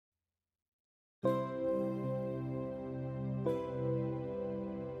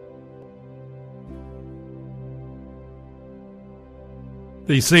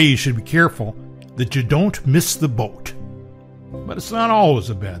They say you should be careful that you don't miss the boat. But it's not always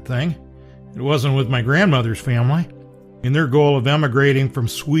a bad thing. It wasn't with my grandmother's family. In their goal of emigrating from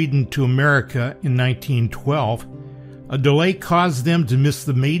Sweden to America in 1912, a delay caused them to miss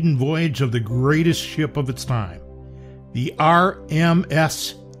the maiden voyage of the greatest ship of its time, the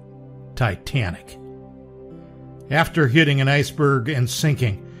RMS Titanic. After hitting an iceberg and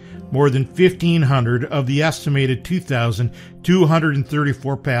sinking, more than 1,500 of the estimated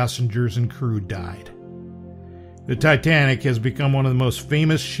 2,234 passengers and crew died. The Titanic has become one of the most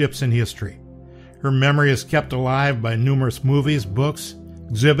famous ships in history. Her memory is kept alive by numerous movies, books,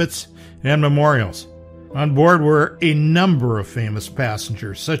 exhibits, and memorials. On board were a number of famous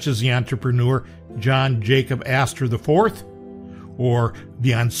passengers, such as the entrepreneur John Jacob Astor IV, or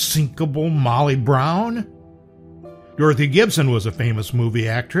the unsinkable Molly Brown. Dorothy Gibson was a famous movie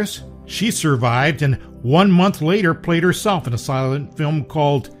actress. She survived and 1 month later played herself in a silent film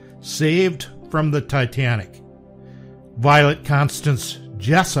called Saved from the Titanic. Violet Constance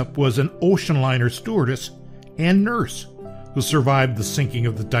Jessup was an ocean liner stewardess and nurse who survived the sinking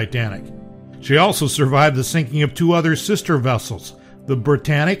of the Titanic. She also survived the sinking of 2 other sister vessels, the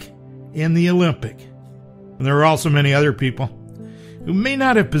Britannic and the Olympic. And there were also many other people who may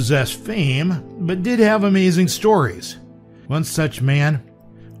not have possessed fame, but did have amazing stories. One such man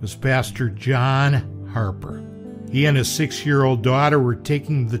was Pastor John Harper. He and his 6-year-old daughter were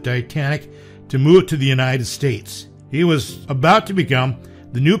taking the Titanic to move to the United States. He was about to become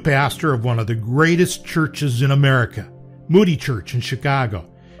the new pastor of one of the greatest churches in America, Moody Church in Chicago,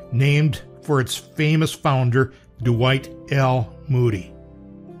 named for its famous founder, Dwight L. Moody.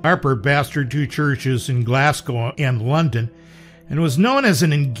 Harper pastored 2 churches in Glasgow and London, and was known as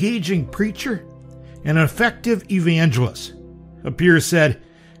an engaging preacher and an effective evangelist. A peer said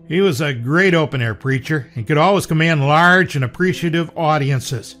he was a great open-air preacher and could always command large and appreciative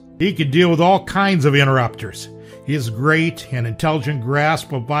audiences. He could deal with all kinds of interrupters. His great and intelligent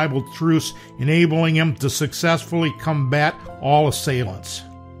grasp of Bible truths enabling him to successfully combat all assailants.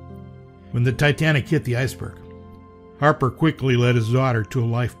 When the Titanic hit the iceberg, Harper quickly led his daughter to a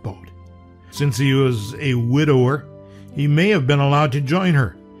lifeboat. Since he was a widower, he may have been allowed to join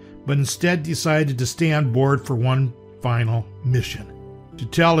her, but instead decided to stay on board for one final mission, to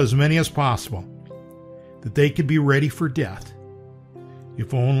tell as many as possible that they could be ready for death,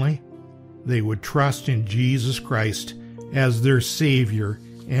 if only they would trust in Jesus Christ as their Savior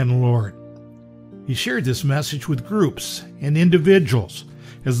and Lord. He shared this message with groups and individuals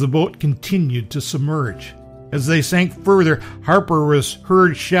as the boat continued to submerge. As they sank further, Harper was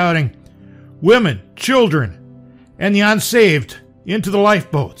heard shouting, "Women, children, and the unsaved into the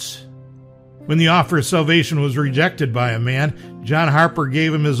lifeboats." When the offer of salvation was rejected by a man, John Harper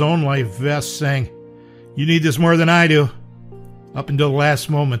gave him his own life vest, saying, "You need this more than I do." Up until the last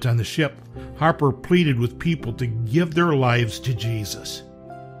moment on the ship, Harper pleaded with people to give their lives to Jesus.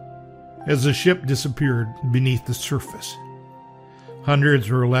 As the ship disappeared beneath the surface, hundreds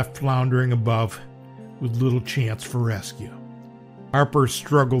were left floundering above with little chance for rescue. Harper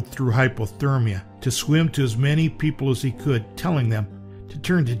struggled through hypothermia to swim to as many people as he could, telling them to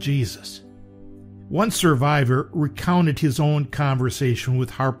turn to Jesus. One survivor recounted his own conversation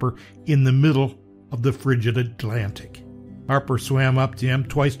with Harper in the middle of the frigid Atlantic. Harper swam up to him,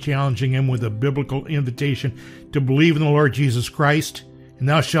 twice challenging him with a biblical invitation to believe in the Lord Jesus Christ, and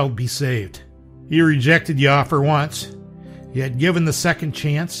thou shalt be saved. He rejected the offer once. He had given the second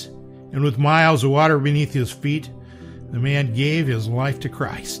chance, and with miles of water beneath his feet, the man gave his life to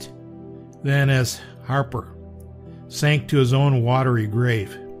Christ. Then, as Harper sank to his own watery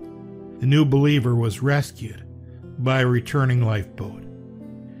grave, the new believer was rescued by a returning lifeboat.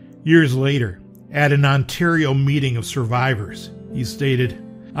 Years later, at an Ontario meeting of survivors, he stated,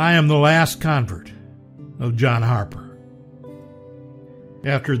 "I am the last convert of John Harper."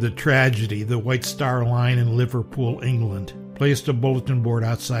 After the tragedy, the White Star Line in Liverpool, England, placed a bulletin board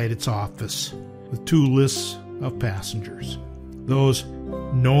outside its office with 2 lists of passengers, those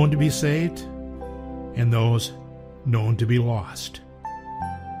known to be saved and those known to be lost.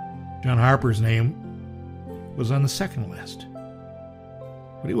 John Harper's name was on the second list,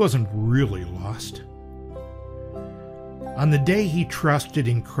 but he wasn't really lost. On the day he trusted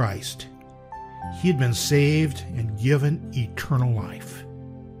in Christ, he had been saved and given eternal life,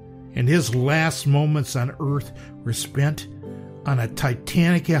 and his last moments on earth were spent on a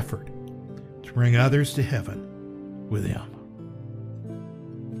titanic effort to bring others to heaven with him.